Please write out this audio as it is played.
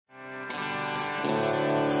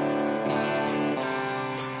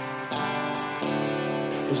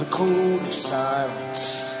There's a code of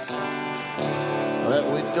silence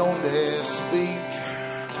that we don't dare speak.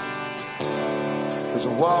 There's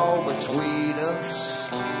a wall between us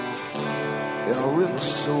and a river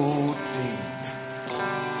so deep.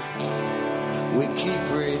 We keep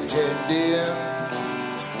pretending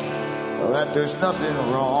that there's nothing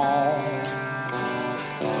wrong.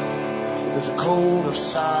 There's a code of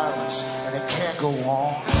silence and it can't go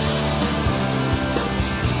on.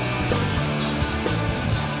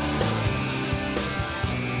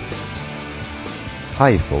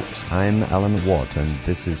 Hi folks, I'm Alan Watt and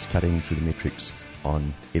this is Cutting Through the Matrix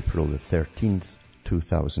on April the 13th,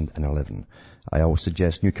 2011. I always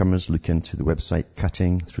suggest newcomers look into the website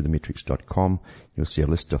cuttingthroughthematrix.com. You'll see a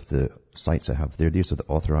list of the sites I have there. These are the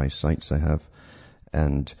authorized sites I have.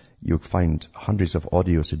 And you'll find hundreds of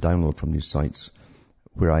audios to download from these sites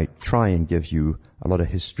where I try and give you a lot of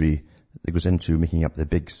history that goes into making up the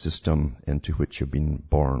big system into which you've been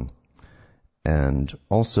born. And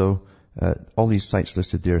also, all these sites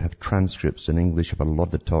listed there have transcripts in English of a lot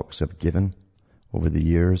of the talks I've given over the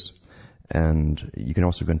years. And you can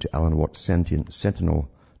also go into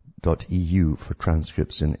alanwattsentinel.eu for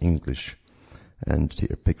transcripts in English and take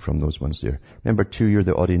your pick from those ones there. Remember too, you're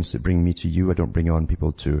the audience that bring me to you. I don't bring on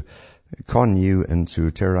people to con you into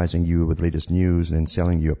terrorizing you with the latest news and then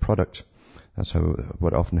selling you a product. That's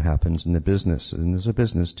what often happens in the business. And there's a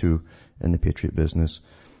business too in the Patriot business.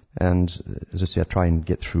 And as I say, I try and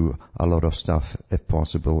get through a lot of stuff, if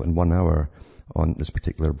possible, in 1 hour on this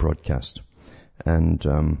particular broadcast. And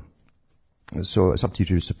so it's up to you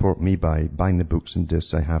to support me by buying the books and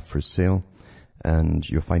discs I have for sale. And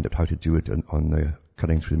you'll find out how to do it on the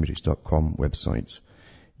cuttingthroughthematrix.com website.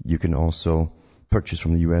 You can also purchase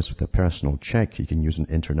from the US with a personal check. You can use an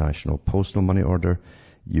international postal money order.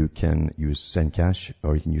 You can use Zencash,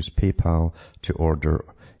 or you can use PayPal to order.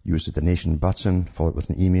 Use the donation button, follow it with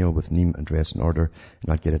an email with name, address and order,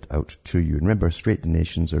 and I'll get it out to you. And remember, straight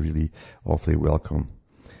donations are really awfully welcome.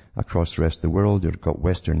 Across the rest of the world, you've got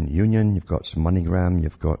Western Union, you've got some MoneyGram,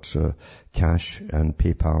 you've got Cash and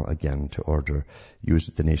PayPal again to order. Use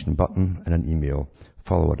the donation button and an email.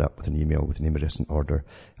 Follow it up with an email with name, address and order.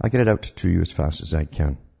 I'll get it out to you as fast as I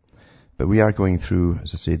can. But we are going through,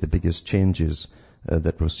 as I say, the biggest changes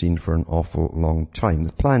that we've seen for an awful long time.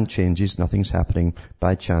 The plan changes. Nothing's happening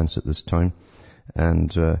by chance at this time.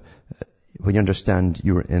 And when you understand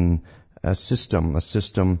you're in a system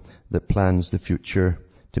that plans the future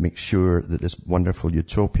to make sure that this wonderful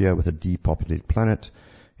utopia with a depopulated planet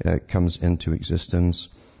comes into existence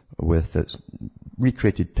with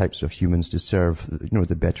recreated types of humans to serve,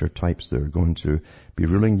 the better types that are going to be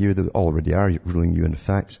ruling you, that already are ruling you in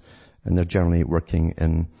fact, and they're generally working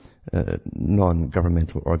in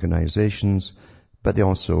non-governmental organizations, but they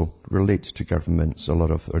also relate to governments a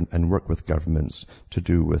lot and work with governments to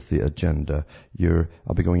do with the agenda.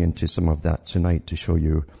 I'll be going into some of that tonight to show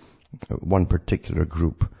you one particular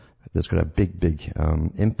group that's got a big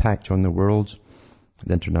impact on the world,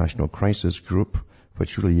 the International Crisis Group,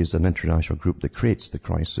 which really is an international group that creates the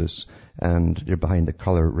crisis, and they're behind the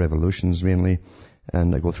color revolutions mainly.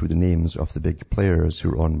 And I go through the names of the big players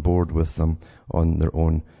who are on board with them on their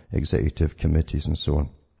own executive committees and so on.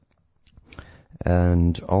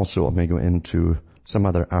 And also I'm going to go into some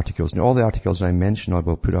other articles. Now all the articles I mentioned I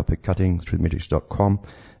will put up at cuttingthroughthematrix.com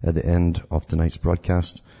at the end of tonight's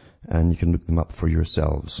broadcast, and you can look them up for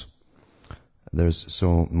yourselves. There's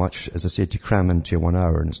so much, as I say, to cram into 1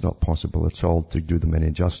 hour, and it's not possible at all to do them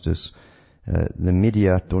any justice. The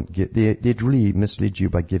media they'd really mislead you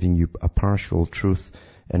by giving you a partial truth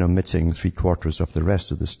and omitting 3/4 of the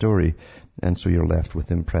rest of the story. And so you're left with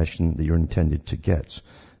the impression that you're intended to get.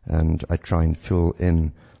 And I try and fill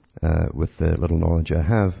in, with the little knowledge I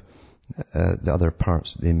have, the other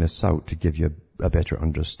parts that they miss out to give you a better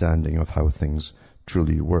understanding of how things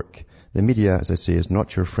truly work. The media, as I say, is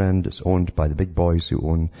not your friend. It's owned by the big boys who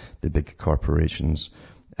own the big corporations.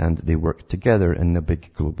 And they work together in the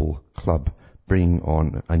big global club, bringing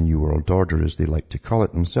on a new world order, as they like to call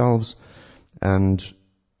it themselves. And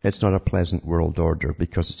it's not a pleasant world order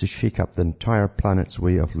because it's to shake up the entire planet's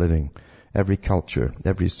way of living. Every culture,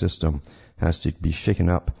 every system has to be shaken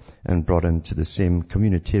up and brought into the same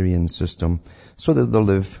communitarian system so that they'll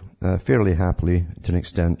live fairly happily to an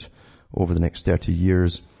extent over the next 30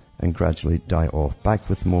 years and gradually die off. Back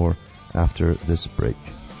with more after this break.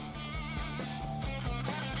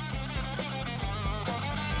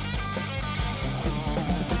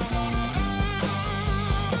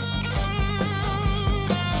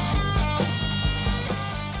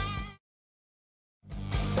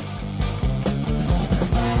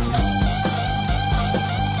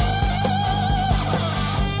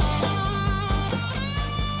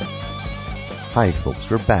 Hi folks,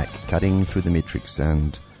 we're back cutting through the matrix,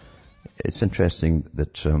 and it's interesting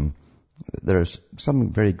that there's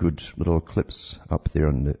some very good little clips up there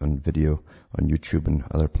on video on YouTube and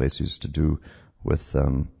other places to do with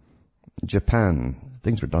Japan.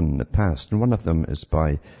 Things were done in the past, and one of them is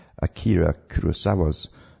by Akira Kurosawa's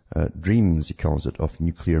Dreams, he calls it, of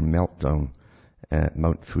Nuclear Meltdown,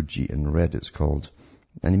 Mount Fuji in red it's called.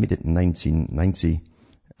 And he made it in 1990,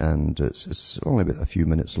 and it's only about a few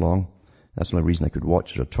minutes long. That's the only reason I could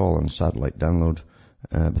watch it at all on satellite download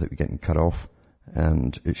without getting cut off.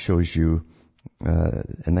 And it shows you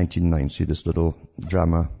in 1990 this little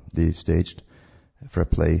drama they staged for a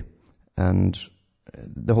play. And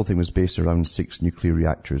the whole thing was based around 6 nuclear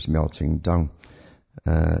reactors melting down.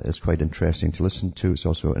 It's quite interesting to listen to. It's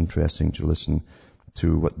also interesting to listen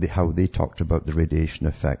to how they talked about the radiation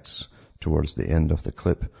effects towards the end of the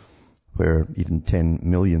clip, where even 10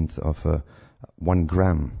 millionth of 1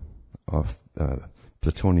 gram of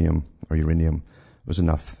plutonium or uranium was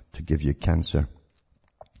enough to give you cancer.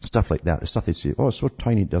 Stuff like that. The stuff they say, it's so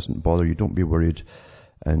tiny it doesn't bother you, don't be worried.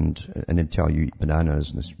 And then tell you eat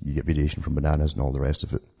bananas and you get radiation from bananas and all the rest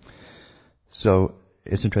of it. So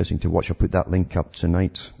it's interesting to watch. I'll put that link up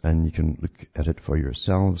tonight and you can look at it for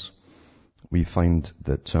yourselves. We find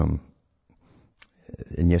that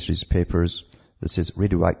in yesterday's papers, that says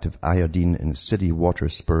radioactive iodine in city water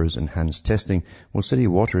spurs enhanced testing. Well, city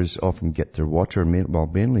waters often get their water,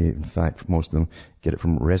 mainly, in fact, most of them get it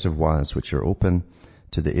from reservoirs which are open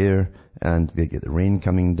to the air, and they get the rain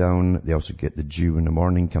coming down. They also get the dew in the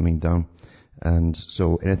morning coming down. And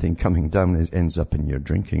so anything coming down ends up in your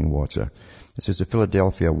drinking water. It says the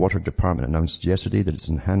Philadelphia Water Department announced yesterday that it's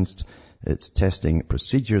enhanced its testing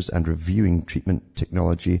procedures and reviewing treatment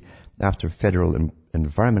technology after federal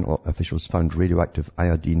environmental officials found radioactive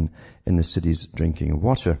iodine in the city's drinking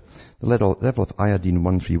water. The level of iodine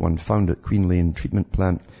 131 found at Queen Lane Treatment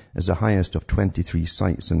Plant is the highest of 23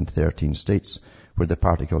 sites in 13 states, where the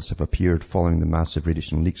particles have appeared following the massive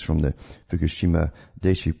radiation leaks from the Fukushima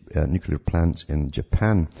Daiichi nuclear plant in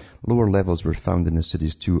Japan. Lower levels were found in the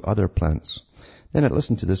city's 2 other plants. Then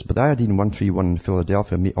listen to this, but iodine 131 in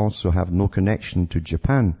Philadelphia may also have no connection to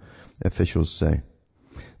Japan, officials say.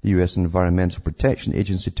 The U.S. Environmental Protection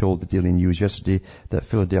Agency told the Daily News yesterday that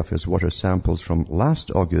Philadelphia's water samples from last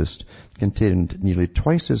August contained nearly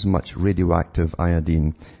twice as much radioactive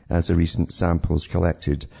iodine as the recent samples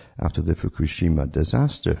collected after the Fukushima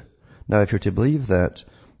disaster. Now, if you're to believe that,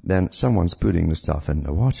 then someone's putting the stuff in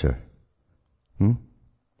the water. It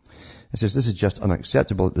says, this is just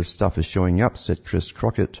unacceptable that this stuff is showing up, said Chris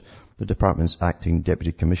Crockett, the department's acting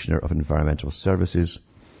Deputy Commissioner of Environmental Services.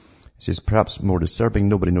 It says, perhaps more disturbing,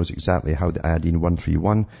 nobody knows exactly how the iodine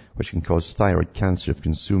 131, which can cause thyroid cancer if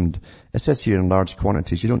consumed. It says here in large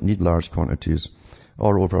quantities. You don't need large quantities,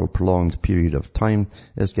 or over a prolonged period of time,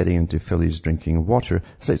 is getting into Philly's drinking water.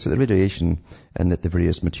 So the radiation and that the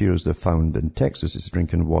various materials they've found in Texas is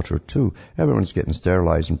drinking water too. Everyone's getting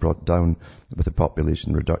sterilized and brought down with the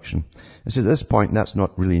population reduction. It says at this point, that's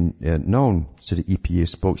not really known, said the EPA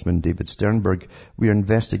spokesman David Sternberg. We are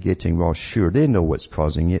investigating. Well, sure, they know what's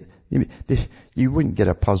causing it. You wouldn't get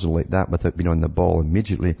a puzzle like that without being on the ball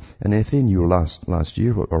immediately. And if they knew last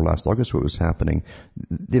year or last August what was happening,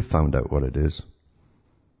 they've found out what it is.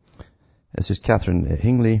 This is Catherine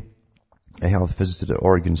Hingley, a health physicist at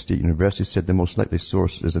Oregon State University, said the most likely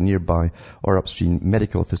source is a nearby or upstream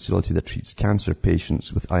medical facility that treats cancer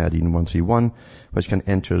patients with iodine 131, which can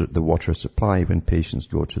enter the water supply when patients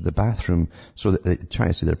go to the bathroom. So that they try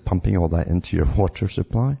to say they're pumping all that into your water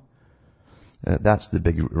supply. That's the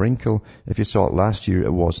big wrinkle. If you saw it last year,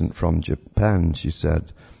 it wasn't from Japan, she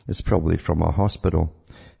said. It's probably from a hospital.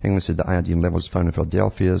 Hingley said the iodine levels found in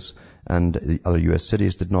Philadelphia's and the other U.S.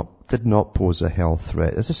 cities did not pose a health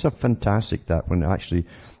threat. This is so fantastic that when actually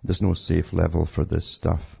there's no safe level for this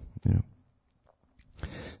stuff.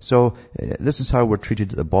 So this is how we're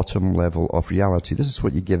treated at the bottom level of reality. This is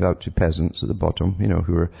what you give out to peasants at the bottom,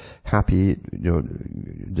 who are happy,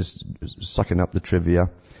 just sucking up the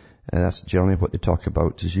trivia. And that's generally what they talk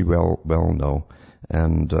about, as you well know.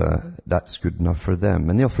 And that's good enough for them.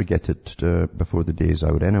 And they'll forget it before the day's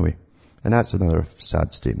out anyway. And that's another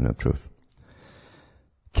sad statement of truth.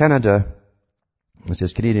 Canada, it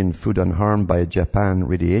says, Canadian food unharmed by Japan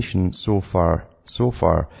radiation so far,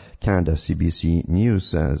 Canada CBC News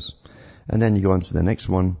says. And then you go on to the next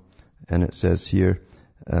one, and it says here,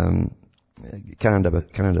 Canada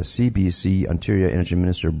CBC Ontario Energy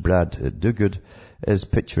Minister Brad Dogood is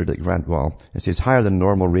pictured at Grand Wall. It says higher than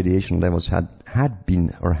normal radiation levels have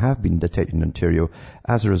been detected in Ontario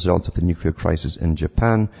as a result of the nuclear crisis in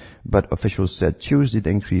Japan, but officials said Tuesday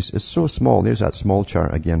the increase is so small, there's that small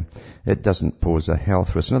chart again, it doesn't pose a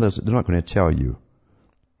health risk. In other words, they're not going to tell you.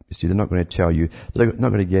 You see, they're not going to tell you, they're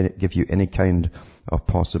not going to give you any kind of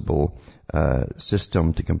possible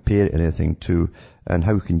system to compare anything to, and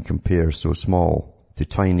how can you compare so small to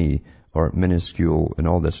tiny or minuscule and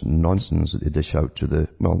all this nonsense that they dish out to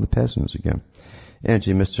the peasants again.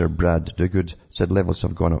 Energy Minister Brad Dogood said levels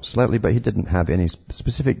have gone up slightly, but he didn't have any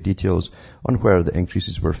specific details on where the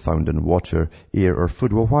increases were found in water, air or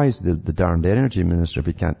food. Well, why is the darned Energy Minister if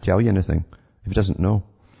he can't tell you anything, if he doesn't know?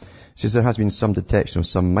 He says there has been some detection of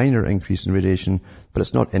some minor increase in radiation, but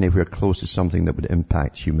it's not anywhere close to something that would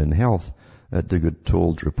impact human health, Dogood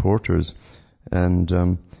told reporters.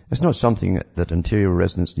 And it's not something that Ontario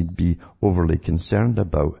residents need to be overly concerned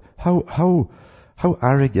about. How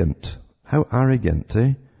arrogant,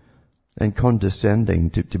 eh? And condescending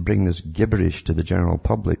to bring this gibberish to the general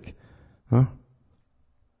public. Huh?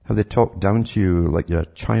 How they talk down to you like you're a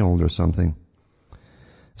child or something.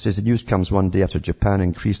 It says the news comes one day after Japan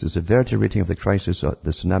increased the severity rating of the crisis at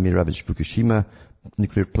the tsunami-ravaged Fukushima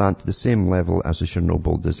nuclear plant to the same level as the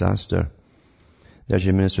Chernobyl disaster. The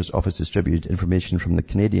Energy Minister's office distributed information from the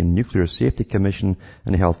Canadian Nuclear Safety Commission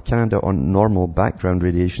and Health Canada on normal background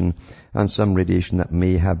radiation and some radiation that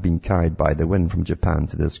may have been carried by the wind from Japan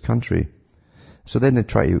to this country. So then they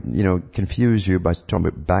try to, confuse you by talking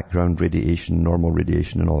about background radiation, normal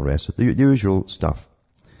radiation and all the rest of the usual stuff.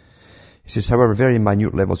 He says, however, very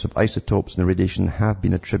minute levels of isotopes in the radiation have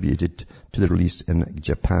been attributed to the release in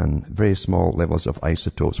Japan. Very small levels of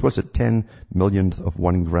isotopes. What's it? 10 millionth of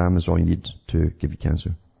 1 gram is all you need to give you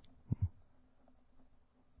cancer.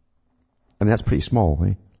 I mean, that's pretty small,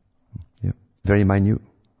 eh? Yeah. Very minute.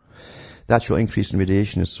 The actual increase in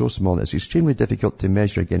radiation is so small that it's extremely difficult to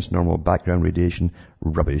measure against normal background radiation.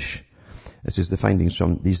 Rubbish. It says the findings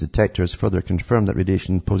from these detectors further confirm that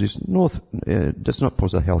radiation does not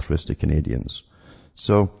pose a health risk to Canadians.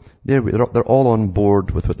 So they're all on board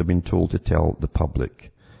with what they've been told to tell the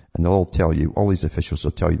public. And they'll all tell you, all these officials will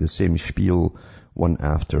tell you the same spiel one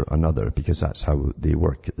after another, because that's how they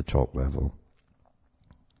work at the top level.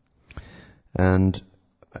 And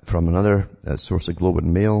from another source, a Globe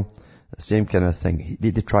and Mail, the same kind of thing. They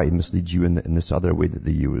try to mislead you in this other way that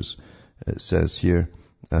they use. It says here,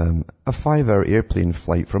 a 5-hour airplane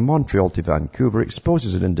flight from Montreal to Vancouver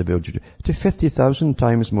exposes an individual to 50,000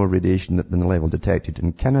 times more radiation than the level detected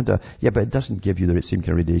in Canada. Yeah, but it doesn't give you the same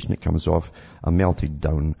kind of radiation that comes off a melted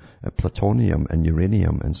down plutonium and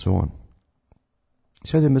uranium and so on.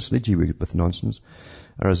 So they mislead you with nonsense.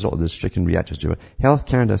 As a result of the stricken reactors to it. Health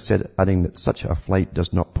Canada said, adding that such a flight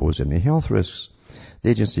does not pose any health risks.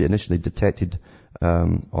 The agency initially detected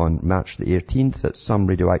on March the 18th that some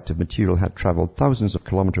radioactive material had travelled thousands of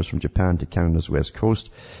kilometres from Japan to Canada's west coast.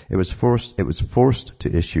 It was forced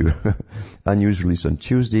to issue a news release on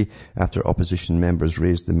Tuesday after opposition members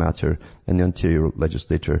raised the matter in the Ontario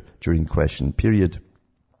legislature during question period.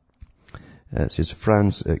 It says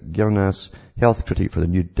Franz Gernas, health critic for the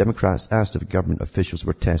New Democrats, asked if government officials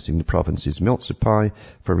were testing the province's milk supply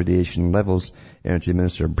for radiation levels. Energy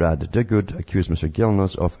Minister Brad Dogood accused Mr.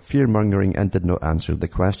 Gernas of fear-mongering and did not answer the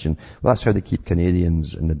question. Well, that's how they keep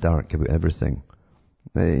Canadians in the dark about everything.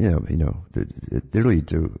 They really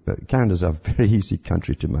do. Canada's a very easy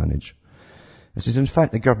country to manage. It says, in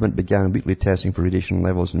fact, the government began weekly testing for radiation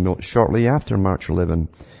levels in milk shortly after March 11,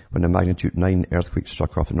 when a magnitude 9 earthquake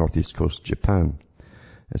struck off the northeast coast of Japan.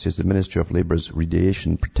 It says the Ministry of Labour's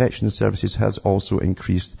Radiation Protection Services has also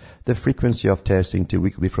increased the frequency of testing to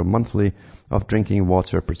weekly from monthly of drinking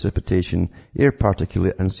water, precipitation, air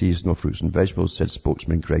particulate and seasonal fruits and vegetables, said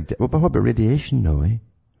spokesman Greg. Well, but what about radiation now, eh?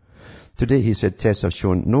 Today, he said, tests have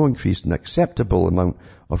shown no increase in acceptable amount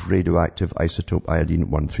of radioactive isotope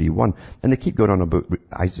iodine-131. And they keep going on about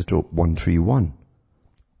isotope 131.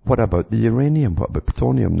 What about the uranium? What about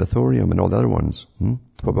plutonium, the thorium, and all the other ones? What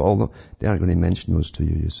about all them? They aren't going to mention those to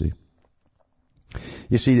you, you see.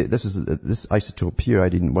 You see, this isotope here,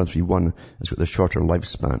 iodine-131, has got the shorter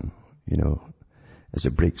lifespan, as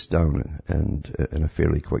it breaks down and in a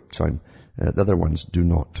fairly quick time. The other ones do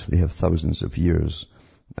not. They have thousands of years.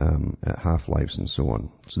 Half-lives and so on.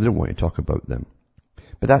 So they don't want to talk about them.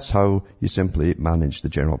 But that's how you simply manage the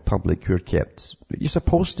general public who are kept. You're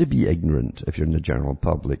supposed to be ignorant if you're in the general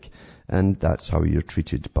public. And that's how you're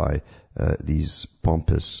treated by these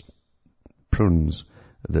pompous prunes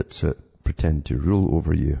that pretend to rule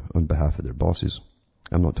over you on behalf of their bosses.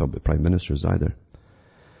 I'm not talking about prime ministers either.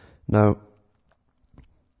 Now,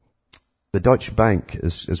 The Deutsche Bank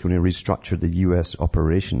is going to restructure the U.S.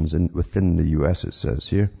 operations within the U.S., it says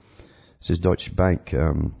here. It says Deutsche Bank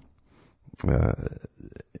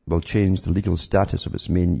will change the legal status of its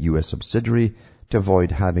main U.S. subsidiary to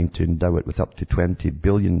avoid having to endow it with up to $20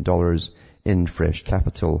 billion in fresh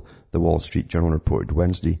capital, the Wall Street Journal reported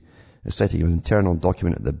Wednesday. Citing an internal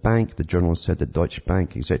document at the bank, the journal said that Deutsche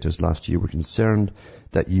Bank executives last year were concerned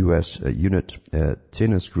that U.S. unit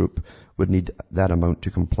Tennis Group would need that amount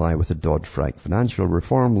to comply with the Dodd-Frank financial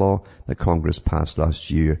reform law that Congress passed last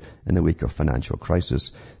year in the wake of financial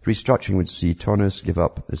crisis. The restructuring would see Tennis give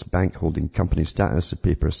up its bank holding company status, the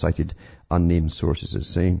paper cited unnamed sources as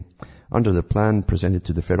saying. Under the plan presented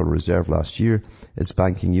to the Federal Reserve last year, its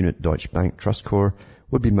banking unit Deutsche Bank Trust Corp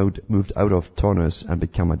would be moved out of Tennis and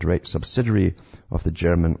become a direct subsidiary of the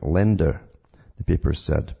German lender, the paper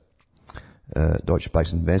said. Deutsche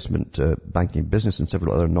Bank's investment banking business and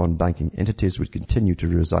several other non-banking entities would continue to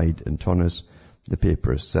reside in Tennis, the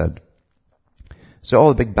paper said. So all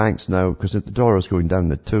the big banks now, because the dollar is going down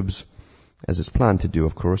the tubes, as it's planned to do,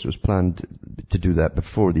 of course, it was planned to do that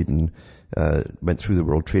before they even went through the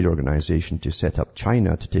World Trade Organization to set up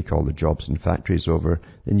China to take all the jobs and factories over.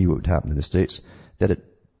 They knew what would happen in the States. That it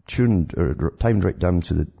timed right down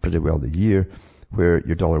to pretty well the year where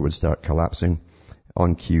your dollar would start collapsing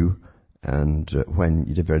on cue, and when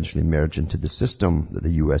you'd eventually merge into the system that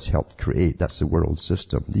the U.S. helped create. That's the world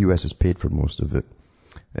system. The U.S. has paid for most of it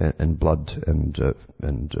in blood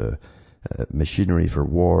and machinery for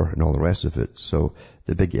war and all the rest of it. So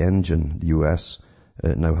the big engine, the U.S.,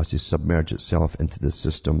 now has to submerge itself into the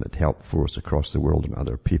system that helped force across the world and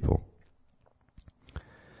other people.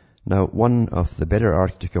 Now, one of the better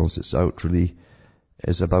articles that's out really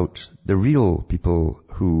is about the real people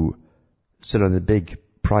who sit on the big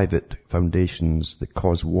private foundations that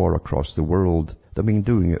cause war across the world. They've been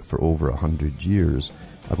doing it for over 100 years.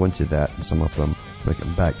 I'll go into that and some of them when I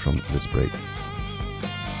come back from this break.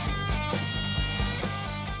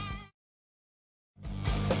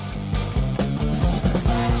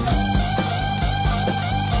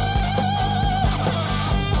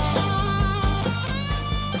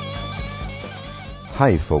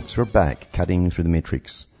 Hi folks, we're back, cutting through the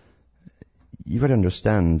matrix. You've got to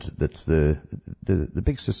understand that the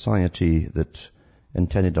big society that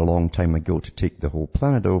intended a long time ago to take the whole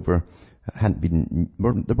planet over they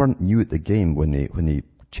weren't new at the game when they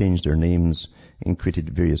changed their names and created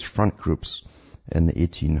various front groups in the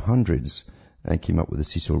 1800s and came up with the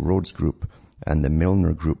Cecil Rhodes Group and the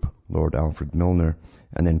Milner Group, Lord Alfred Milner,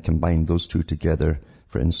 and then combined those two together,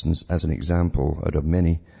 for instance, as an example out of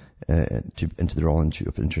many, into the Royal Institute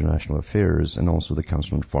of International Affairs and also the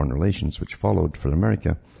Council on Foreign Relations, which followed for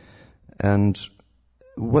America. And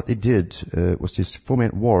what they did was to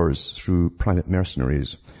foment wars through private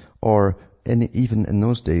mercenaries, or even in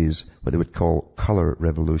those days what they would call color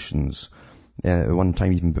revolutions. One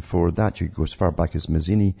time even before that, you go as far back as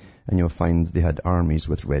Mazzini, and you'll find they had armies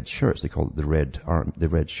with red shirts. They called it the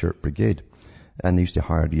Red Shirt Brigade. And they used to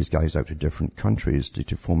hire these guys out to different countries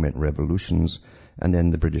to foment revolutions. And then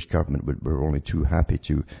the British government were only too happy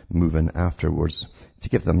to move in afterwards to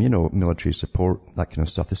give them, military support, that kind of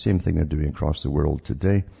stuff. The same thing they're doing across the world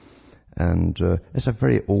today. And it's a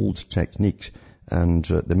very old technique. And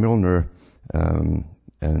the Milner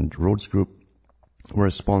and Rhodes Group were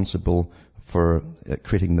responsible for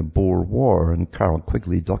creating the Boer War. And Carl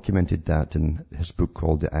Quigley documented that in his book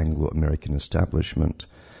called The Anglo-American Establishment.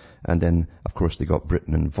 And then, of course, they got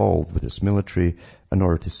Britain involved with its military in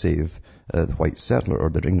order to save the white settler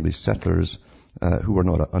or the English settlers who were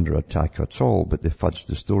not under attack at all, but they fudged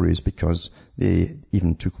the stories because they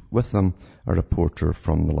even took with them a reporter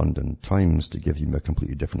from the London Times to give you a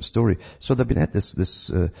completely different story. So they've been at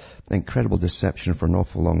this incredible deception for an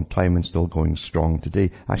awful long time and still going strong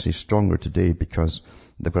today. Actually stronger today because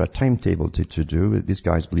they've got a timetable to do. These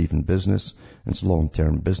guys believe in business. It's a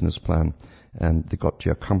long-term business plan. And they got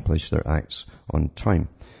to accomplish their acts on time.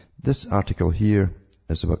 This article here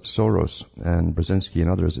is about Soros and Brzezinski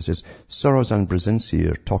and others. It says, Soros and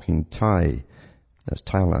Brzezinski are talking Thai. That's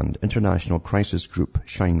Thailand. International Crisis Group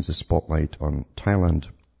shines the spotlight on Thailand.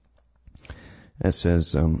 It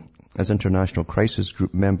says, as International Crisis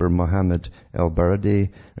Group member Mohammed El-Baradei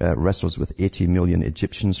wrestles with 80 million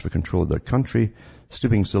Egyptians for control of their country,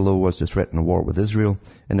 stooping so low as to threaten a war with Israel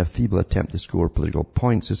in a feeble attempt to score political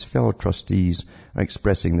points, his fellow trustees are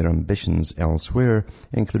expressing their ambitions elsewhere,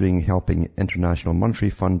 including helping International Monetary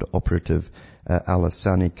Fund operative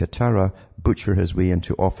Alassane Ouattara butcher his way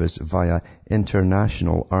into office via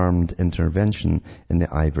international armed intervention in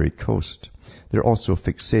the Ivory Coast. They're also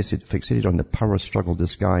fixated on the power struggle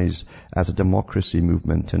disguised as a democracy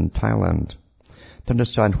movement in Thailand. To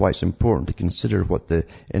understand why it's important to consider what the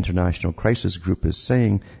International Crisis Group is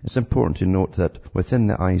saying, it's important to note that within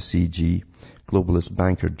the ICG, globalist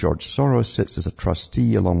banker George Soros sits as a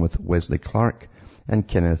trustee along with Wesley Clark and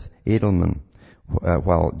Kenneth Edelman,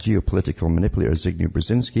 while geopolitical manipulator Zbigniew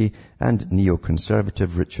Brzezinski and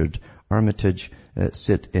neoconservative Richard Armitage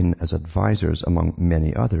sit in as advisors, among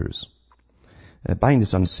many others. Behind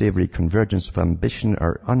this unsavory convergence of ambition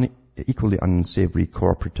are equally unsavory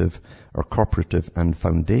corporative and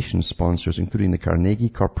foundation sponsors, including the Carnegie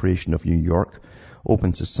Corporation of New York,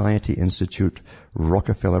 Open Society Institute,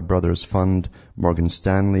 Rockefeller Brothers Fund, Morgan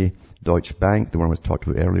Stanley, Deutsche Bank, the one I was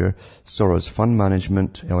talking about earlier, Soros Fund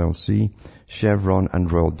Management, LLC, Chevron,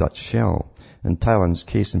 and Royal Dutch Shell. In Thailand's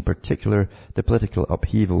case in particular, the political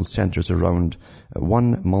upheaval centers around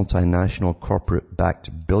one multinational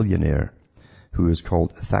corporate-backed billionaire who is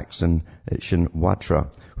called Thaksin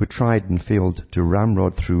Shinawatra, who tried and failed to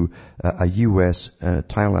ramrod through a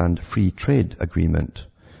U.S.-Thailand free trade agreement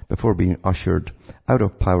before being ushered out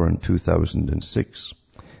of power in 2006.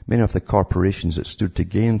 Many of the corporations that stood to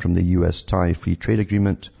gain from the U.S.-Thai free trade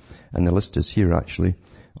agreement, and the list is here actually,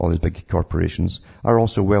 all these big corporations, are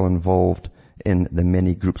also well involved in the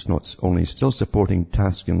many groups not only still supporting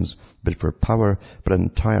Thaksin's bid for power, but an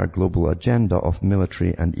entire global agenda of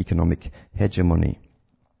military and economic hegemony.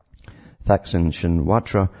 Thaksin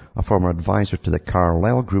Shinawatra, a former advisor to the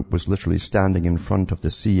Carlyle Group, was literally standing in front of the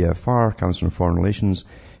CFR, Council on Foreign Relations,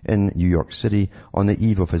 in New York City on the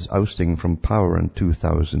eve of his ousting from power in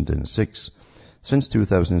 2006. Since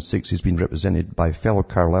 2006, he's been represented by fellow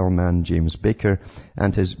Carlyle man James Baker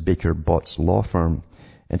and his Baker Botts law firm,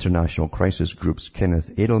 International Crisis Group's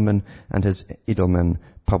Kenneth Edelman, and his Edelman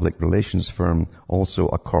public relations firm, also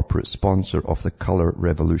a corporate sponsor of the Color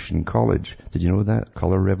Revolution College. Did you know that?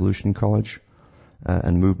 Color Revolution College?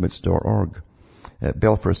 And movements.org.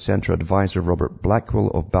 Belfer Centre advisor Robert Blackwell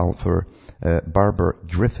of Balfour, Barbara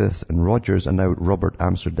Griffith and Rogers, and now Robert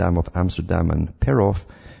Amsterdam of Amsterdam and Perroff,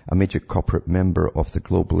 a major corporate member of the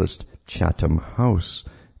globalist Chatham House,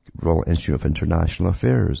 Royal Institute of International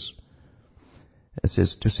Affairs. It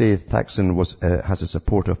says, to say Thaksin has a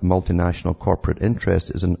support of multinational corporate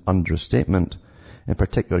interests is an understatement. In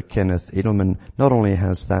particular, Kenneth Edelman not only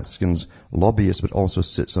has Thaksin's lobbyists, but also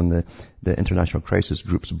sits on the International Crisis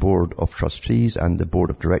Group's board of trustees and the board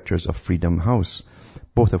of directors of Freedom House,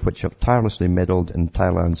 both of which have tirelessly meddled in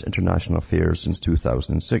Thailand's international affairs since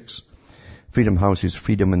 2006. Freedom House's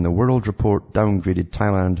Freedom in the World report downgraded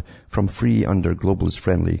Thailand from free under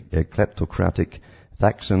globalist-friendly kleptocratic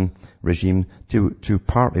Thaksin regime to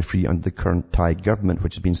partly free under the current Thai government,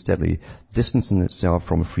 which has been steadily distancing itself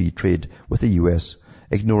from free trade with the U.S.,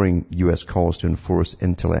 ignoring U.S. calls to enforce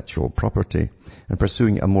intellectual property, and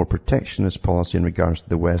pursuing a more protectionist policy in regards to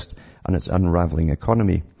the West and its unraveling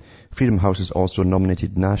economy. Freedom House has also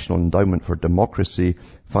nominated National Endowment for Democracy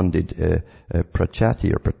funded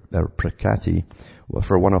Prakati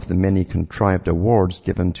for one of the many contrived awards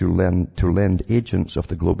given to lend agents of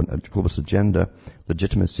the globalist agenda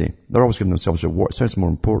legitimacy. They're always giving themselves awards. Sounds more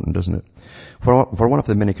important, doesn't it? For one of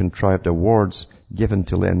the many contrived awards given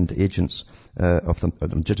to lend agents of the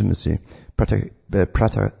legitimacy,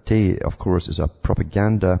 Prakati, of course, is a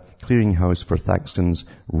propaganda clearinghouse for Thaksin's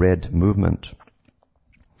Red movement.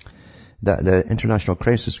 The International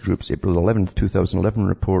Crisis Group's April 11, 2011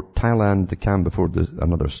 report, Thailand, the calm before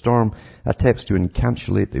another storm, attempts to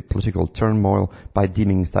encapsulate the political turmoil by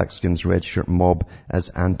deeming Thaksin's red shirt mob as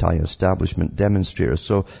anti-establishment demonstrators.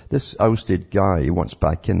 So this ousted guy he wants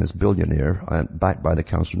back in, this billionaire, backed by the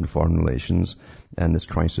Council on Foreign Relations and this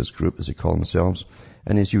crisis group, as they call themselves,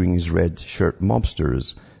 and is using his red shirt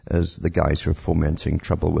mobsters as the guys who are fomenting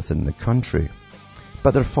trouble within the country.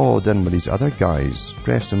 But they're followed in with these other guys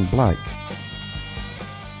dressed in black.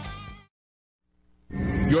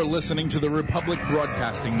 You're listening to the Republic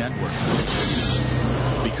Broadcasting Network,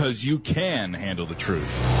 because you can handle the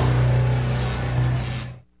truth.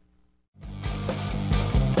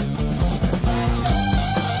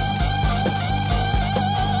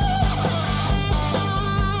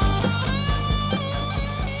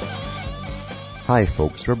 Hi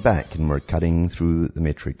folks, we're back and we're cutting through the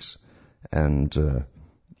matrix and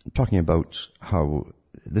talking about how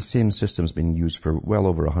the same system has been used for well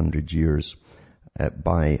over 100 years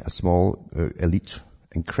by a small, elite,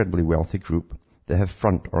 incredibly wealthy group. They have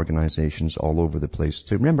front organizations all over the place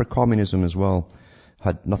too. Remember, communism as well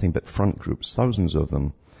had nothing but front groups, thousands of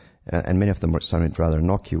them. And many of them sounded rather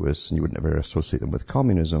innocuous, and you wouldn't ever associate them with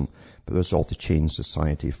communism, but it was all to change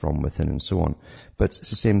society from within and so on. But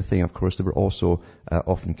it's the same thing, of course. They were also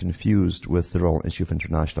often confused with the Royal Institute of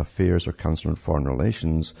International Affairs or Council on Foreign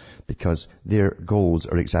Relations, because their goals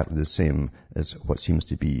are exactly the same as what seems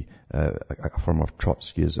to be a form of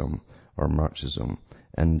Trotskyism or Marxism.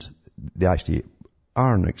 And they actually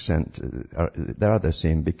are an extent, they are the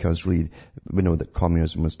same, because really we know that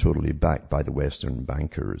communism was totally backed by the Western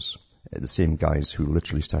bankers, the same guys who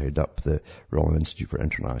literally started up the Royal Institute for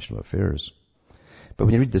International Affairs. But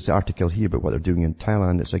when you read this article here about what they're doing in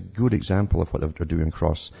Thailand, it's a good example of what they're doing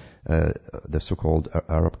across the so-called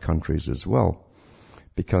Arab countries as well,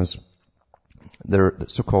 because their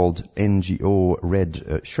so-called NGO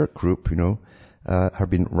Red Shirt Group, have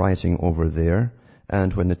been rioting over there.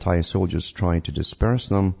 And when the Thai soldiers try to disperse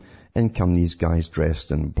them, in come these guys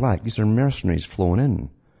dressed in black. These are mercenaries flown in,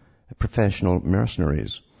 professional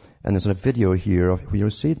mercenaries. And there's a video here where you'll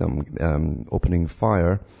see them opening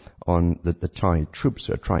fire on the Thai troops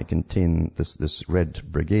that are trying to contain this Red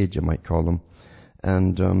Brigade, you might call them.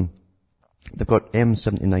 And they've got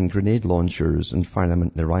M79 grenade launchers and fire them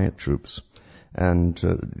at the riot troops. And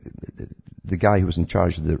the guy who was in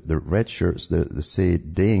charge of the red shirts, the Say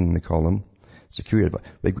Deng, they call them, security,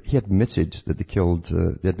 he admitted that they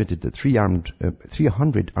admitted that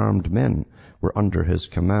 300 armed men were under his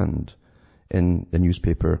command in the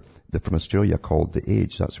newspaper from Australia called The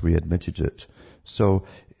Age. That's where he admitted it. So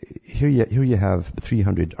here you have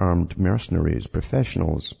 300 armed mercenaries,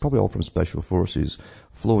 professionals, probably all from special forces,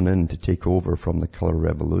 flown in to take over from the Colour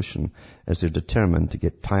Revolution, as they're determined to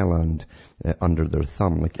get Thailand under their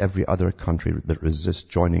thumb, like every other country that resists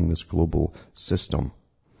joining this global system.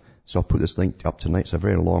 So I'll put this link up tonight. It's a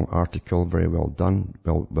very long article, very well done,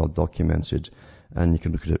 well documented, and you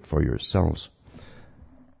can look at it for yourselves.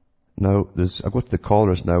 Now, I'll go to the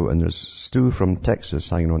callers now, and there's Stu from Texas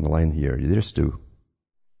hanging on the line here. You there, Stu?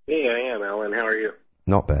 Hey, I am, Alan. How are you?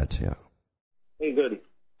 Not bad, yeah. Hey, good.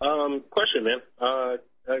 Question, man.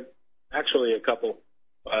 Actually, a couple.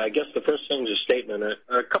 I guess the first thing is a statement.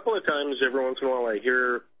 A couple of times, every once in a while, I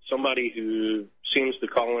hear somebody who seems to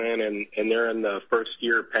call in and they're in the first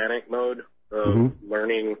year panic mode of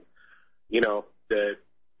learning, that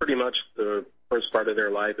pretty much the first part of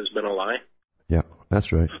their life has been a lie. Yeah,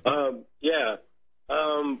 that's right.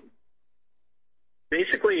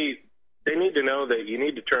 Basically, they need to know that you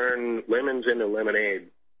need to turn lemons into lemonade.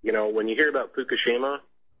 When you hear about Fukushima,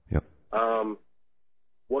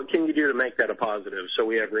 what can you do to make that a positive? So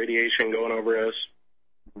we have radiation going over us.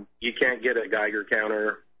 You can't get a Geiger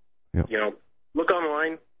counter. Yep. Look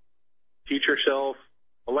online, teach yourself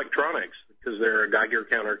electronics, because there are Geiger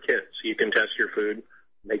counter kits. You can test your food,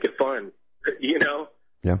 make it fun,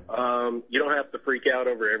 Yeah. You don't have to freak out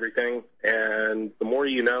over everything, and the more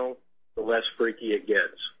you know, the less freaky it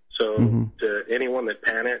gets. So to anyone that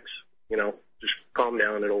panics, just calm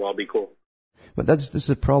down, it'll all be cool. But this is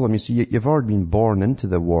the problem. You see, you've already been born into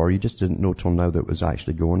the war. You just didn't know till now that it was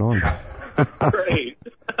actually going on. Right.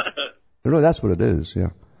 No, that's what it is,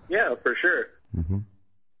 yeah. Yeah, for sure.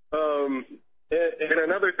 And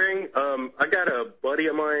another thing, I got a buddy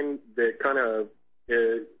of mine that kind of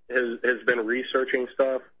has been researching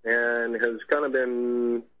stuff and has kind of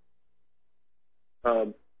been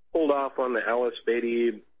pulled off on the Alice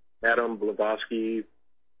Beatty, Adam Blavatsky,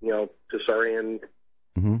 Tsarian,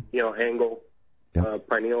 angle,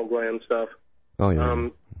 pineal gland stuff. Oh, yeah.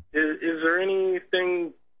 Is there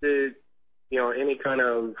anything that, any kind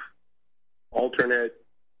of alternate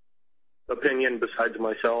opinion besides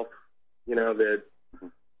myself, that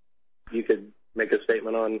you could make a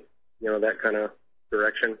statement on, that kind of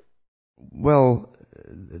direction? Well,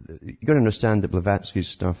 you got to understand that Blavatsky's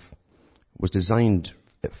stuff was designed,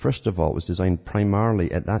 first of all, it was designed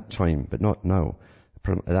primarily at that time, but not now,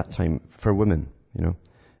 at that time for women,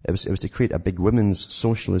 It was to create a big women's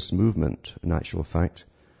socialist movement, in actual fact,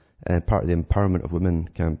 part of the Empowerment of Women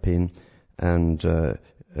campaign. And the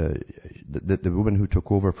woman who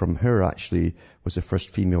took over from her actually was the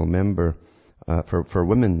first female member for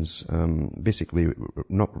women's, basically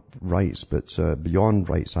not rights, but beyond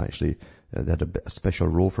rights actually. They had a special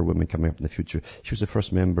role for women coming up in the future. She was the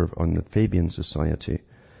first member on the Fabian Society.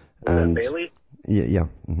 And Bailey? Yeah.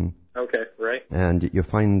 Okay, right. And you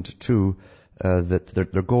find too that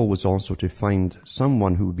their goal was also to find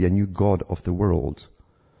someone who would be a new god of the world.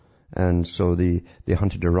 And so they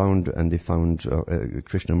hunted around and they found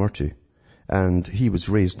Krishnamurti. And he was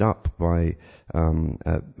raised up by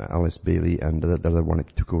Alice Bailey and the other one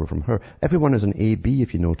that took over from her. Everyone is an AB,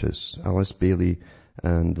 if you notice. Alice Bailey,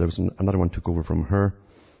 and there was another one took over from her.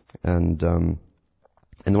 And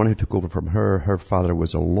And the one who took over from her father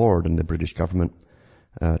was a lord in the British government,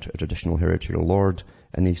 a traditional hereditary lord,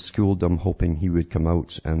 and he schooled them hoping he would come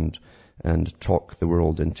out and talk the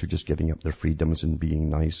world into just giving up their freedoms and being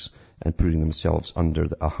nice and putting themselves under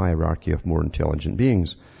a hierarchy of more intelligent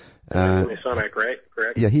beings. Masonic, right?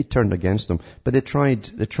 Correct. Yeah, he turned against them. But they tried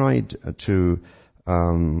to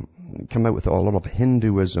come out with a lot of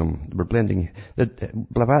Hinduism. We're blending.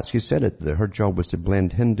 Blavatsky said it, that her job was to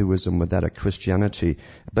blend Hinduism with that of Christianity,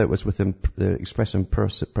 but it was with the expressing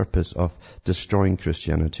purpose of destroying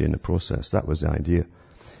Christianity in the process. That was the idea.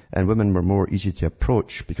 And women were more easy to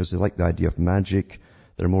approach because they liked the idea of magic.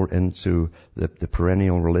 They're more into the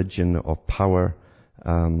perennial religion of power,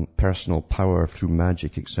 personal power through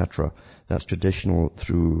magic, etc. That's traditional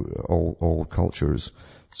through all cultures.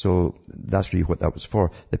 So that's really what that was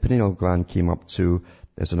for. The pineal gland came up too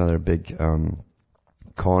as another big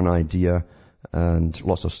con idea, and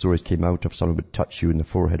lots of stories came out of someone would touch you in the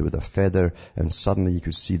forehead with a feather, and suddenly you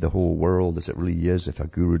could see the whole world as it really is if a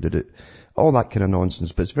guru did it. All that kind of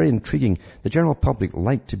nonsense, but it's very intriguing. The general public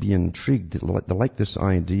like to be intrigued. They like this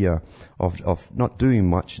idea of not doing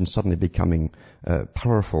much and suddenly becoming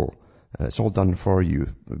powerful. It's all done for you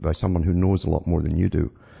by someone who knows a lot more than you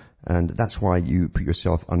do. And that's why you put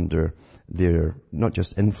yourself under their, not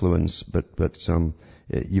just influence, but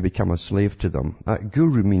you become a slave to them.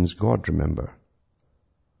 Guru means God, remember.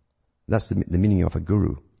 That's the meaning of a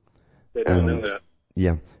guru. They don't know that.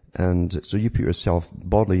 Yeah. And so you put yourself,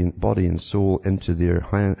 body and soul, into their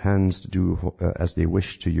hands to do as they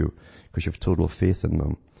wish to you, because you have total faith in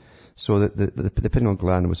them. So the pineal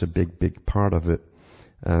gland was a big part of it.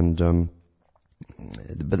 And,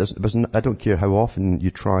 but I don't care how often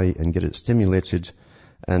you try and get it stimulated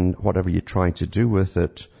and whatever you try to do with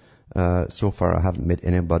it. So far I haven't met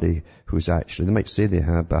anybody who's actually, they might say they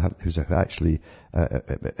have, but who's actually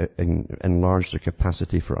enlarged their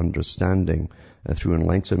capacity for understanding through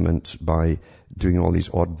enlightenment by doing all these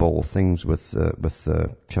oddball things with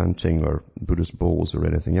chanting or Buddhist bowls or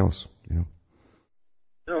anything else, you know.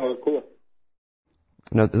 Oh, cool.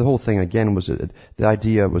 Now, the whole thing, again, was the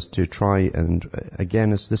idea was to try and,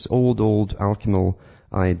 again, it's this old alchemical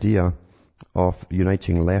idea of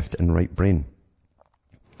uniting left and right brain.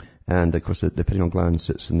 And, of course, the pineal gland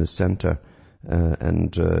sits in the center,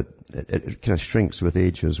 and it kind of shrinks with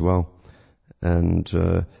age as well. And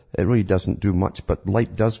it really doesn't do much, but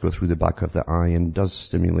light does go through the back of the eye and does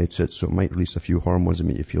stimulate it, so it might release a few hormones and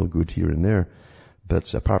make you feel good here and there.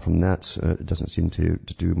 But apart from that, it doesn't seem to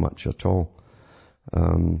do much at all.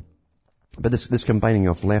 But this combining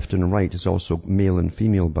of left and right is also male and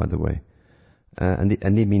female, by the way. And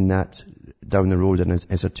they mean that down the road in an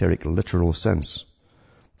esoteric, literal sense.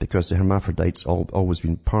 Because the hermaphrodites always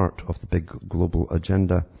been part of the big global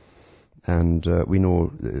agenda. And we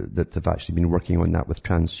know that they've actually been working on that with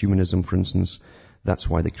transhumanism, for instance. That's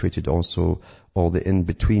why they created also all the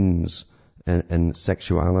in-betweens in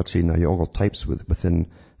sexuality. Now, all types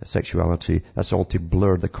within sexuality. That's all to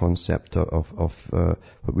blur the concept of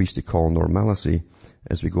what we used to call normalcy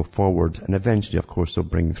as we go forward. And eventually, of course, they'll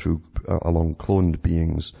bring through along cloned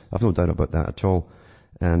beings. I've no doubt about that at all.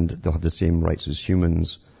 And they'll have the same rights as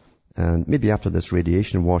humans. And maybe after this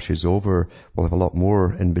radiation washes over, we'll have a lot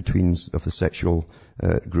more in-betweens of the sexual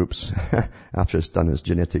groups after it's done its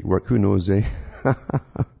genetic work. Who knows, eh?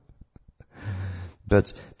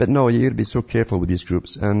 But no, you got to be so careful with these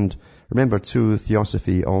groups. And remember too,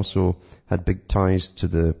 Theosophy also had big ties to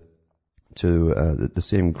the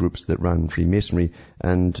same groups that ran Freemasonry.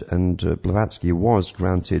 And Blavatsky was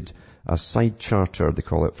granted a side charter, they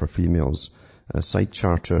call it for females, a side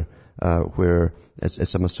charter, where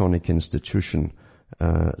it's a Masonic institution.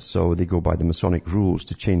 So they go by the Masonic rules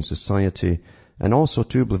to change society. And also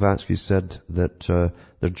too, Blavatsky said that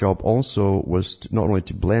their job also was not only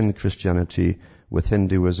to blend Christianity with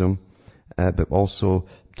Hinduism, but also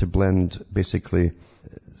to blend basically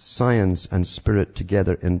science and spirit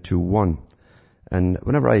together into one. And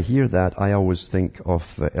whenever I hear that, I always think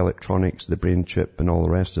of electronics, the brain chip, and all the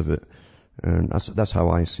rest of it. And that's how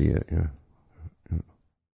I see it. Yeah.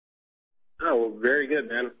 Oh, well, very good,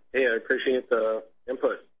 man. Hey, I appreciate the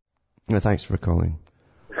input. Thanks for calling.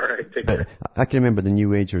 All right, take care. I can remember the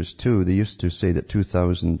New Agers too. They used to say that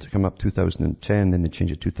 2010, then they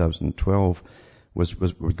changed it to 2012.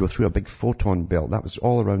 Would go through a big photon belt. That was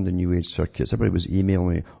all around the New Age circuits. Everybody was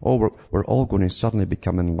emailing me. Oh, we're all going to suddenly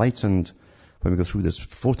become enlightened when we go through this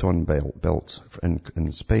photon belt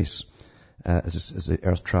in space as the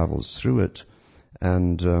Earth travels through it.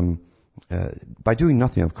 And by doing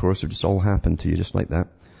nothing, of course, it just all happened to you just like that.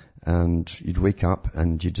 And you'd wake up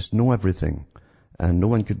and you just know everything. And no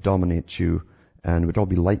one could dominate you. and we'd all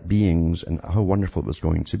be light beings, and how wonderful it was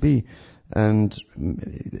going to be. And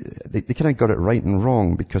they kind of got it right and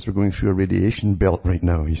wrong, because we're going through a radiation belt right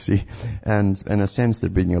now, you see. And in a sense, they're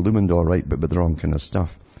being illumined all right, but with the wrong kind of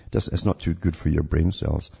stuff. It's not too good for your brain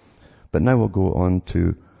cells. But now we'll go on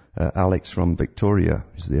to Alex from Victoria.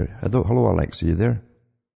 Is there? Hello, Alex. Are you there?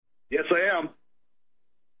 Yes, I am.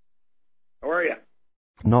 How are you?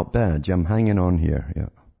 Not bad. I'm hanging on here. Yeah.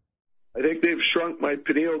 I think they've shrunk my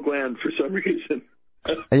pineal gland for some reason.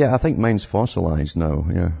 Yeah, I think mine's fossilized now.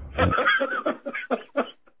 Yeah.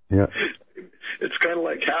 Yeah. It's kind of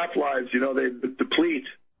like half-lives, they deplete.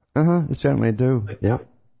 They certainly do. Yeah.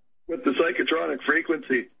 With the psychotronic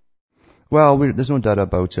frequency. Well, there's no doubt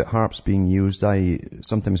about it. HAARP's being used.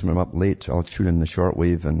 Sometimes when I'm up late, I'll tune in the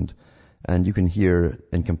shortwave, and you can hear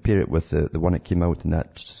and compare it with the one that came out in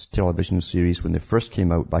that television series when they first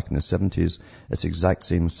came out back in the 70s. It's the exact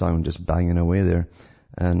same sound, just banging away there.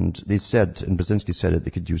 And they said, and Brzezinski said it,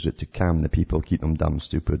 they could use it to calm the people, keep them dumb,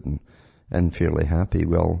 stupid, and fairly happy.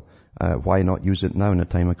 Well, why not use it now in a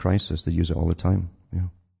time of crisis? They use it all the time. Yeah.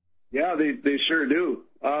 Yeah, they sure do.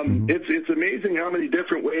 It's amazing how many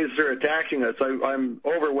different ways they're attacking us. I'm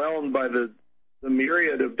overwhelmed by the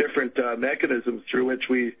myriad of different mechanisms through which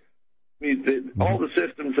all the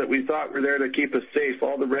systems that we thought were there to keep us safe,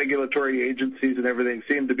 all the regulatory agencies and everything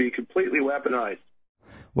seem to be completely weaponized.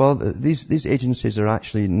 Well, these agencies are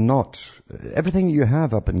actually not. Everything you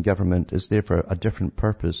have up in government is there for a different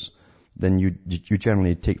purpose than you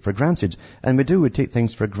generally take for granted. And we take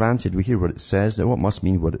things for granted. We hear what it says, and what must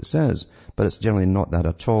mean what it says. But it's generally not that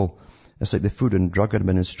at all. It's like the Food and Drug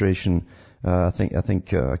Administration. I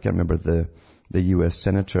can't remember the U.S.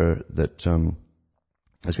 senator that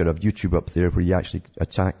has got a YouTube up there where he actually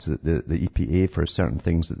attacked the EPA for certain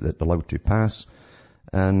things that allowed to pass.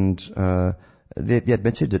 And they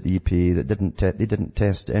admitted at the EPA that they didn't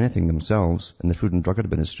test anything themselves, and the Food and Drug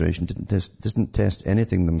Administration didn't test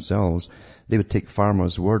anything themselves. They would take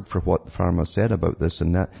pharma's word for what the pharma said about this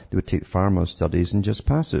and that. They would take pharma's studies and just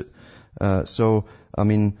pass it. So, I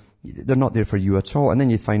mean, they're not there for you at all. And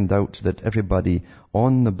then you find out that everybody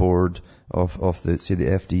on the board of the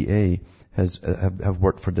FDA have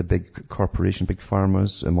worked for the big corporation, big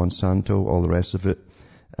pharmas, Monsanto, all the rest of it.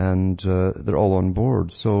 And they're all on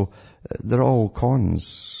board. So they're all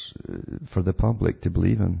cons for the public to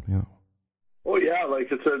believe in. Yeah. Oh yeah,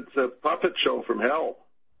 like it's a puppet show from hell.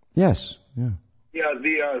 Yes. Yeah. Yeah,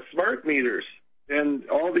 the smart meters and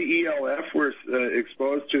all the ELF we're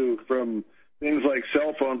exposed to from things like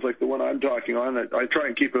cell phones, like the one I'm talking on. I try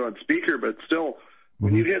and keep it on speaker, but still,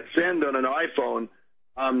 when you hit send on an iPhone,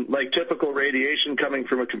 like typical radiation coming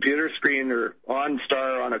from a computer screen or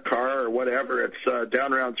OnStar on a car or whatever, it's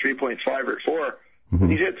down around 3.5 or 4. When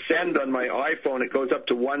you hit send on my iPhone, it goes up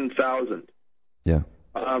to 1,000. Yeah.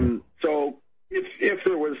 So if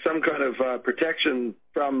there was some kind of protection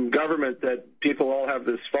from government that people all have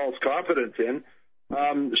this false confidence in,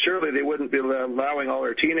 surely they wouldn't be allowing all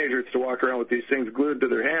our teenagers to walk around with these things glued to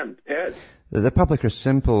their head. The public are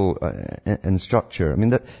simple in structure. I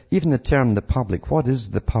mean, even the term the public, what is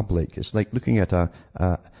the public? It's like looking at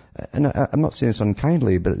and I'm not saying this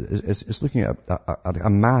unkindly, but it's looking at a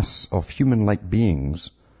mass of human-like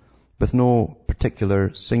beings with no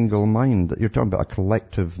particular single mind. You're talking about a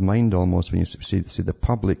collective mind almost when you see the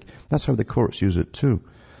public. That's how the courts use it too.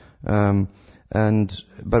 But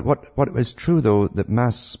what is true though, that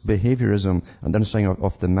mass behaviorism and the understanding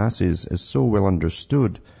of the masses is so well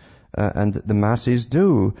understood, and the masses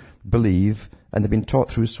do believe, and they've been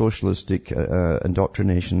taught through socialistic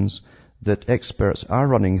indoctrinations, that experts are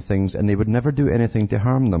running things and they would never do anything to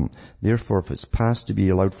harm them. Therefore, if it's passed to be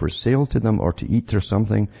allowed for sale to them or to eat or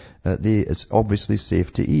something, it's obviously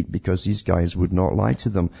safe to eat because these guys would not lie to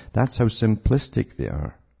them. That's how simplistic they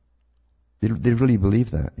are. They really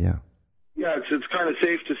believe that, yeah. Yeah, it's kind of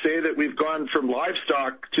safe to say that we've gone from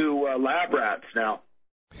livestock to lab rats now.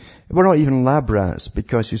 We're not even lab rats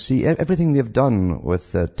because, you see, everything they've done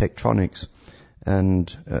with Tektronix and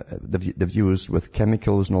they've used with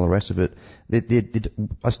chemicals and all the rest of it, they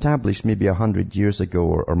established maybe 100 years ago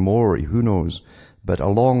or more, who knows, but a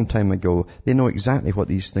long time ago, they know exactly what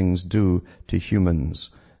these things do to humans.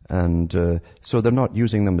 And so they're not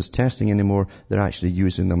using them as testing anymore. They're actually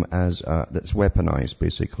using them as that's weaponized,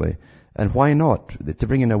 basically. And why not? To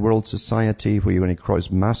bring in a world society where you're going to cause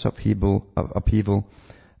mass upheaval,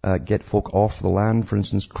 get folk off the land, for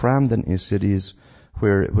instance, crammed into cities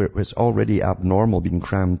where it's already abnormal being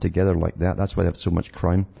crammed together like that. That's why they have so much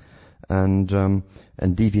crime. And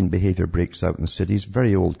deviant behavior breaks out in cities.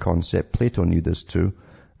 Very old concept. Plato knew this too.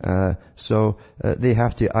 So they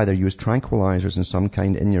have to either use tranquilizers in some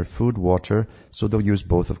kind in your food, water, so they'll use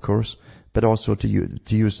both, of course. but also to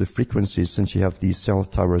use the frequencies, since you have these cell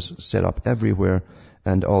towers set up everywhere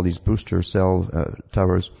and all these booster cell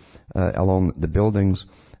towers along the buildings.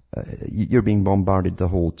 You're being bombarded the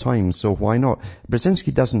whole time, so why not?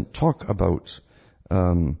 Brzezinski doesn't talk about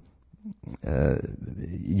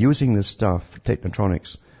using this stuff,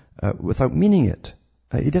 technotronics, without meaning it.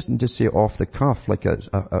 He doesn't just say off the cuff like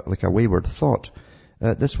a wayward thought.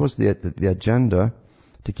 This was the agenda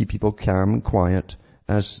to keep people calm and quiet,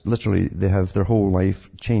 as literally they have their whole life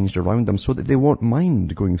changed around them, so that they won't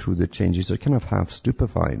mind going through the changes. They're kind of half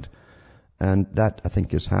stupefied. And that, I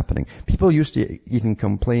think, is happening. People used to even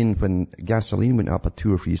complain when gasoline went up at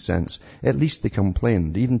 2 or 3 cents. At least they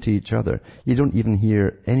complained, even to each other. You don't even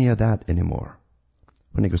hear any of that anymore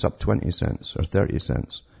when it goes up 20 cents or 30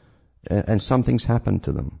 cents. And something's happened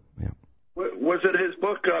to them. Yeah. Was it his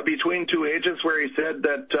book, Between Two Ages, where he said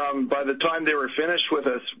that by the time they were finished with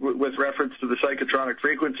us, with reference to the psychotronic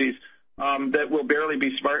frequencies, that we'll barely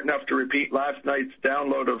be smart enough to repeat last night's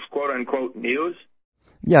download of quote-unquote news?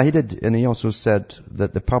 Yeah, he did. And he also said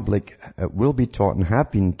that the public will be taught and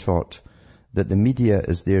have been taught that the media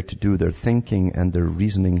is there to do their thinking and their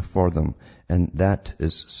reasoning for them. And that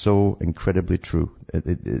is so incredibly true.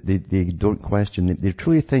 They don't question it. They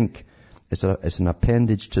truly think it's an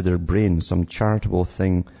appendage to their brain, some charitable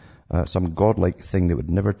thing, some godlike thing that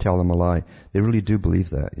would never tell them a lie. They really do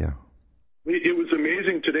believe that, yeah. It was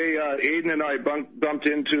amazing today. Aiden and I bumped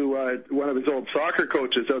into one of his old soccer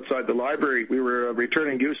coaches outside the library. We were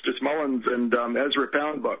returning Eustace Mullins and Ezra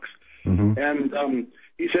Pound books. Mm-hmm. And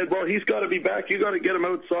he said, well, he's got to be back. You got to get him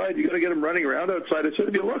outside. You got to get him running around outside. I said,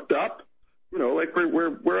 have you looked up? You know, like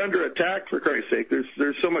we're under attack, for Christ's sake.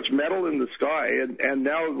 There's so much metal in the sky. And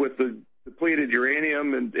now with the depleted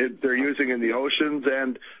uranium and they're using in the oceans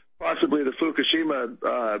and possibly the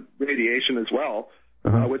Fukushima radiation as well,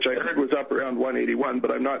 which I heard was up around 181, but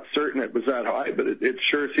I'm not certain it was that high, but it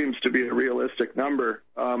sure seems to be a realistic number.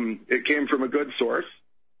 It came from a good source.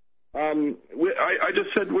 I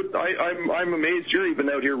just said, I'm amazed you're even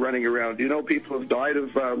out here running around. You know, people have died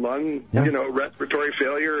of lung, respiratory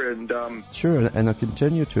failure, and sure, and I'll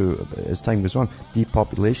continue to as time goes on.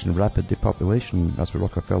 Depopulation, rapid depopulation. That's what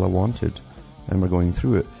Rockefeller wanted, and we're going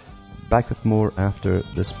through it. Back with more after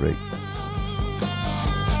this break.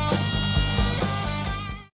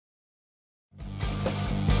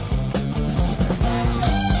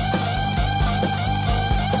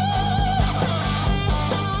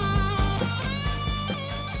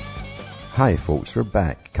 Hi folks, we're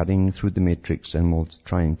back, cutting through the matrix, and we'll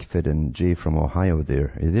try and fit in Jay from Ohio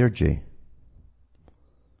there. Are you there, Jay?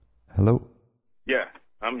 Hello? Yeah,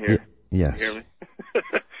 I'm here. Yes. Can you hear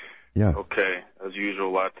me? Yeah. Okay, as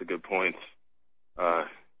usual, lots of good points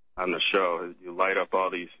on the show. You light up all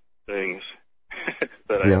these things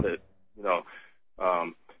I'm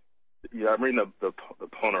reading the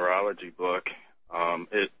Ponerology book. I'm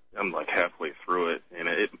like halfway through it, and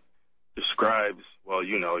it describes, well,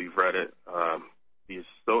 you've read it, these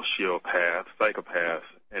psychopaths,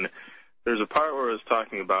 and there's a part where it's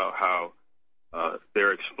talking about how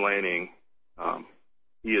they're explaining,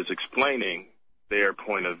 he is explaining their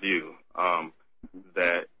point of view,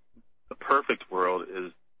 that the perfect world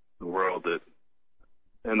is the world that,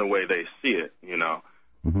 in the way they see it,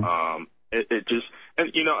 Mm-hmm. It just,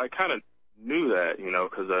 and I kind of knew that,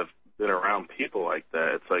 because I've been around people like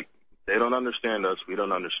that. It's like, they don't understand us, we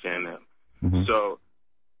don't understand them. Mm-hmm. So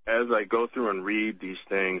as I go through and read these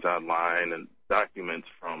things online and documents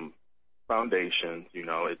from foundations,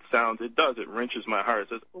 it wrenches my heart. It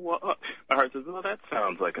says, my heart says, well, that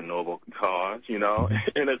sounds like a noble cause, Mm-hmm.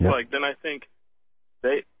 And it's like, then I think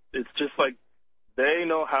it's just like they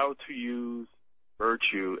know how to use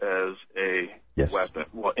virtue as a weapon.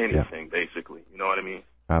 Well, anything, basically. You know what I mean?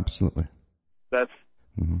 Absolutely. That's,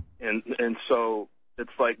 mm-hmm. and so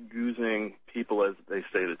it's like using people, as they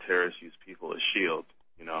say, the terrorists use people as shields,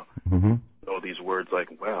 Mm-hmm. So these words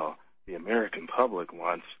like, well, the American public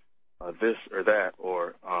wants this or that,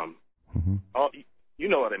 or mm-hmm. all, you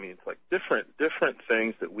know what I mean? It's like different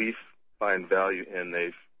things that we find value in,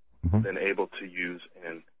 they've mm-hmm. been able to use.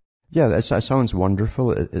 And yeah, that sounds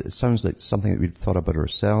wonderful. It sounds like something that we've thought about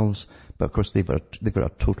ourselves, but of course they've got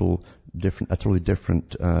a totally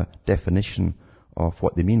different definition of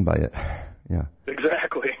what they mean by it. Yeah.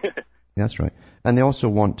 Exactly. That's right. And they also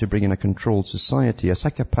want to bring in a controlled society. A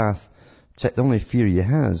psychopath, the only fear he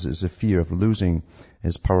has is the fear of losing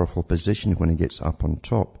his powerful position when he gets up on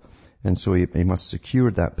top. And so he must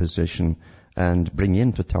secure that position and bring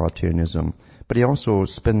in totalitarianism. But he also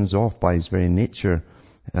spins off by his very nature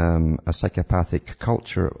a psychopathic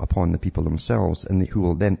culture upon the people themselves, and who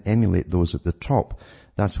will then emulate those at the top.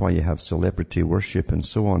 That's why you have celebrity worship and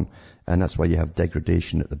so on. And that's why you have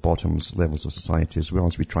degradation at the bottom levels of society as well,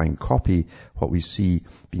 as we try and copy what we see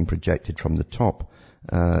being projected from the top.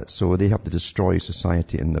 So they have to destroy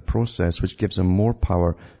society in the process, which gives them more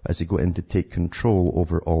power as they go in to take control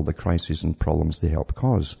over all the crises and problems they help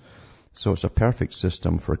cause. So it's a perfect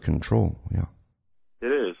system for control, yeah.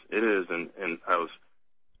 It is. And I was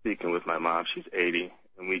speaking with my mom. She's 80,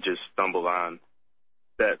 and we just stumbled on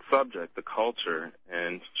that subject, the culture,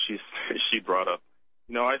 and she brought up,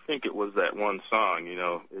 I think it was that one song,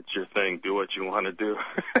 it's your thing, do what you want to do.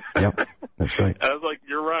 Yep, that's right. I was like,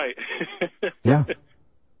 you're right. Yeah.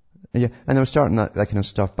 Yeah, and they were starting that kind of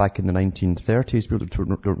stuff back in the 1930s. People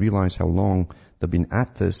don't realize how long they've been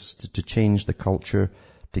at this to change the culture,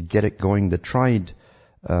 to get it going. They tried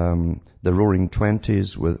the Roaring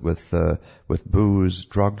Twenties with booze,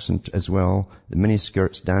 drugs, and as well. The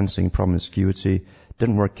miniskirts, dancing, promiscuity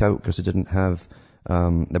didn't work out because they didn't have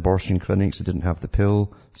abortion clinics. They didn't have the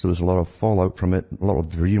pill, so there's a lot of fallout from it. A lot of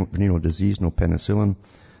venereal disease, no penicillin.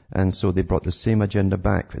 And so they brought the same agenda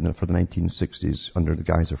back for the 1960s under the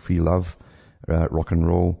guise of free love, rock and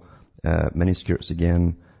roll, miniskirts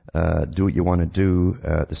again, do what you want to do.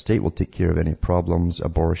 The state will take care of any problems,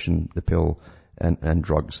 abortion, the pill, and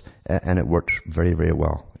drugs. And it worked very, very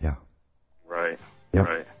well. Yeah. Right. Yep.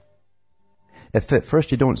 Right. If at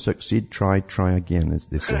first you don't succeed, try again, as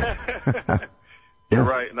they say. You're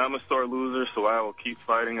right. And I'm a sore loser, so I will keep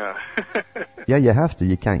fighting on. Yeah, you have to.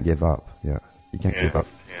 You can't give up. Yeah. You can't give up.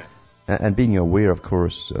 Yeah. And being aware, of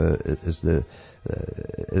course, is the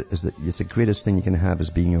greatest thing you can have, is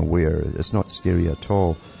being aware. It's not scary at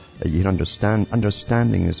all. You can understand.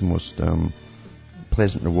 Understanding is the most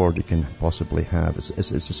pleasant reward you can possibly have.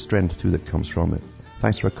 It's a strength too that comes from it.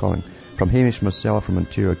 Thanks for calling. From Hamish Marcella from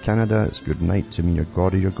Ontario, Canada. It's good night to me. Your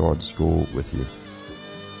God or your gods go with you.